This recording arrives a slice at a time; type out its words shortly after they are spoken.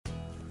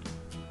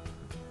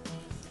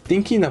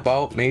Thinking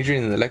about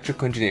majoring in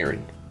electrical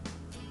engineering.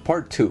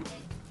 Part 2.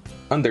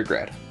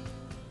 Undergrad.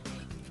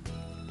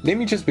 Let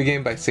me just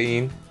begin by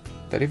saying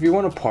that if you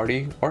want to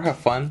party or have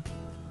fun,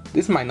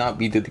 this might not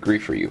be the degree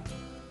for you.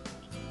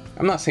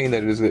 I'm not saying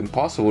that it is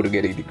impossible to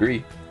get a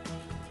degree.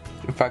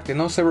 In fact, I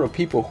know several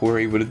people who are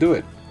able to do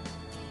it.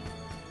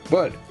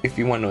 But if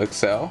you want to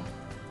excel,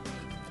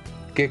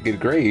 get good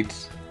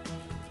grades,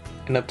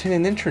 and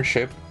obtain an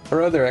internship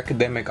or other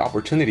academic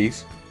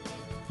opportunities,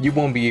 you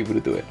won't be able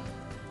to do it.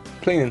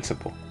 Plain and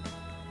simple.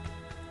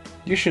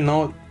 You should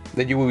know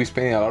that you will be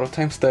spending a lot of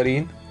time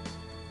studying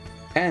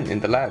and in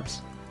the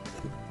labs.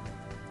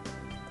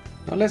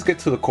 Now let's get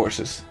to the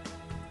courses.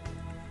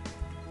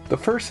 The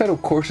first set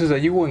of courses that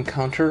you will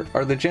encounter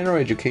are the general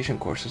education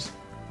courses.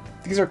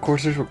 These are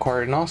courses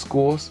required in all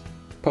schools,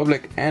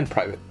 public and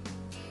private,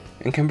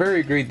 and can vary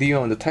a great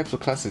deal on the types of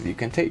classes you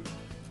can take.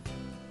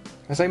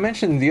 As I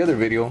mentioned in the other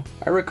video,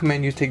 I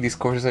recommend you take these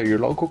courses at your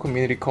local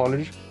community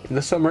college in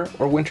the summer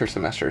or winter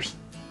semesters,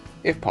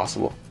 if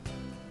possible.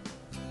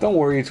 Don't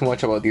worry too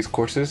much about these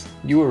courses.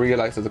 You will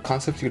realize that the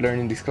concepts you learn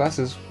in these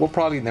classes will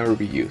probably never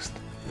be used.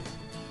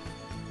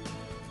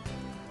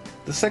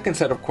 The second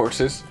set of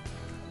courses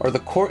are the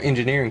core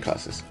engineering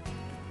classes.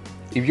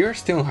 If you are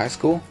still in high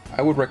school,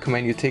 I would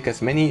recommend you take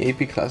as many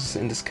AP classes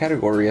in this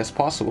category as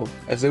possible,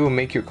 as they will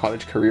make your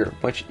college career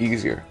much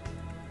easier.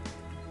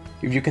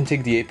 If you can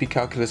take the AP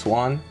Calculus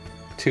 1,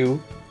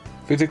 2,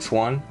 Physics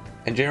 1,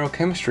 and General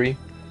Chemistry,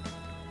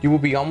 you will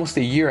be almost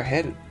a year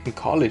ahead in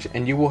college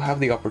and you will have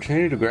the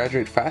opportunity to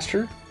graduate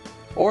faster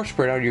or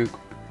spread out your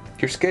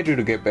schedule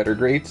to get better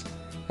grades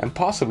and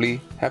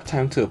possibly have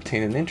time to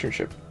obtain an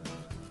internship.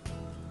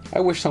 I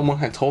wish someone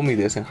had told me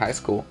this in high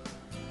school,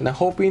 and I'm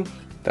hoping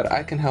that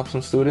I can help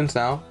some students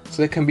now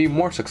so they can be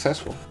more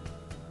successful.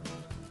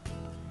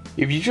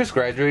 If you just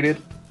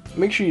graduated,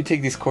 make sure you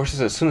take these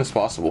courses as soon as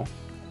possible.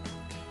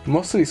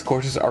 Most of these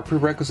courses are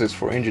prerequisites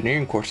for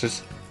engineering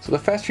courses, so the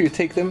faster you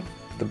take them,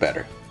 the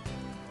better.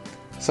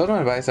 Some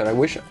advice that I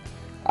wish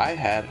I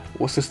had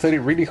was to study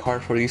really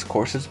hard for these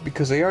courses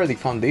because they are the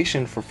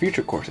foundation for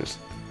future courses.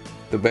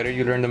 The better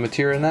you learn the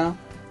material now,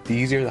 the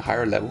easier the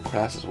higher level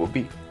classes will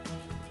be.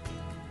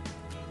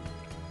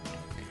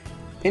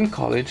 In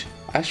college,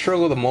 I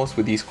struggled the most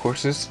with these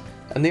courses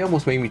and they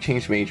almost made me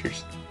change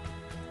majors.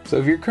 So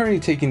if you're currently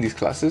taking these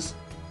classes,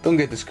 don't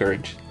get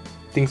discouraged.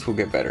 Things will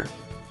get better.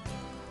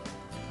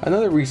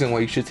 Another reason why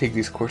you should take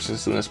these courses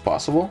as soon as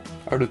possible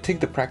are to take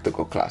the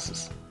practical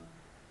classes.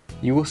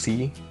 You will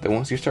see that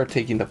once you start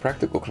taking the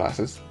practical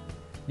classes,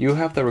 you will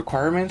have the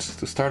requirements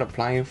to start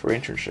applying for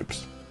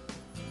internships.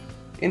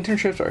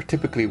 Internships are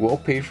typically well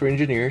paid for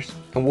engineers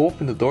and will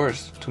open the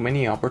doors to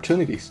many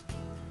opportunities,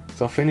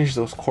 so finish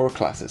those core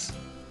classes.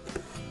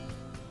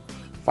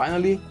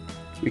 Finally,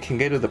 we can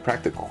get to the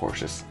practical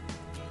courses.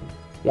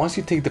 Once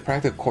you take the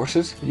practical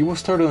courses, you will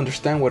start to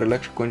understand what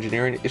electrical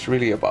engineering is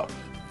really about.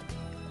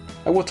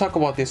 I will talk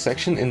about this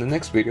section in the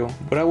next video,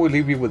 but I will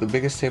leave you with the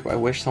biggest tip I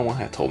wish someone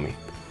had told me.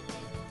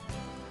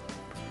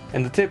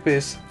 And the tip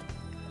is,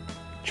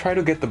 try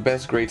to get the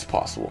best grades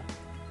possible.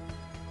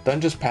 Don't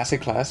just pass a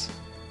class,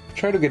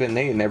 try to get an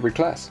A in every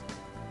class.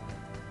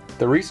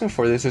 The reason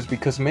for this is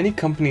because many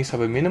companies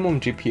have a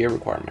minimum GPA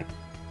requirement.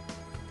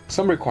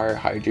 Some require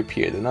higher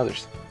GPA than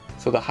others,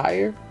 so the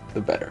higher, the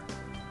better.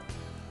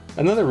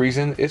 Another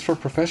reason is for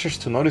professors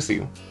to notice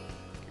you.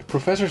 If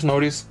professors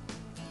notice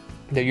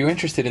that you're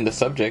interested in the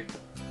subject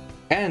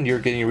and you're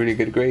getting really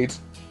good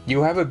grades,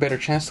 you have a better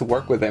chance to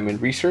work with them in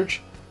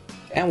research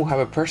and will have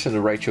a person to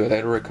write you a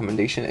letter of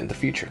recommendation in the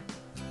future.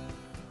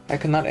 I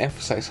cannot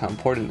emphasize how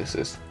important this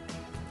is.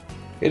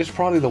 It is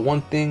probably the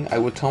one thing I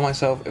would tell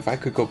myself if I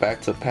could go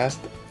back to the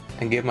past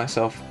and give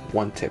myself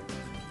one tip.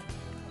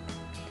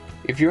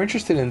 If you're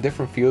interested in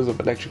different fields of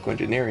electrical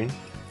engineering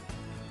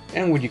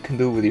and what you can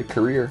do with your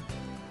career,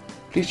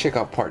 please check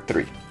out part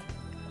 3.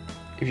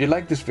 If you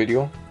like this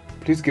video,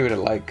 please give it a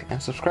like and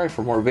subscribe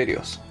for more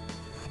videos.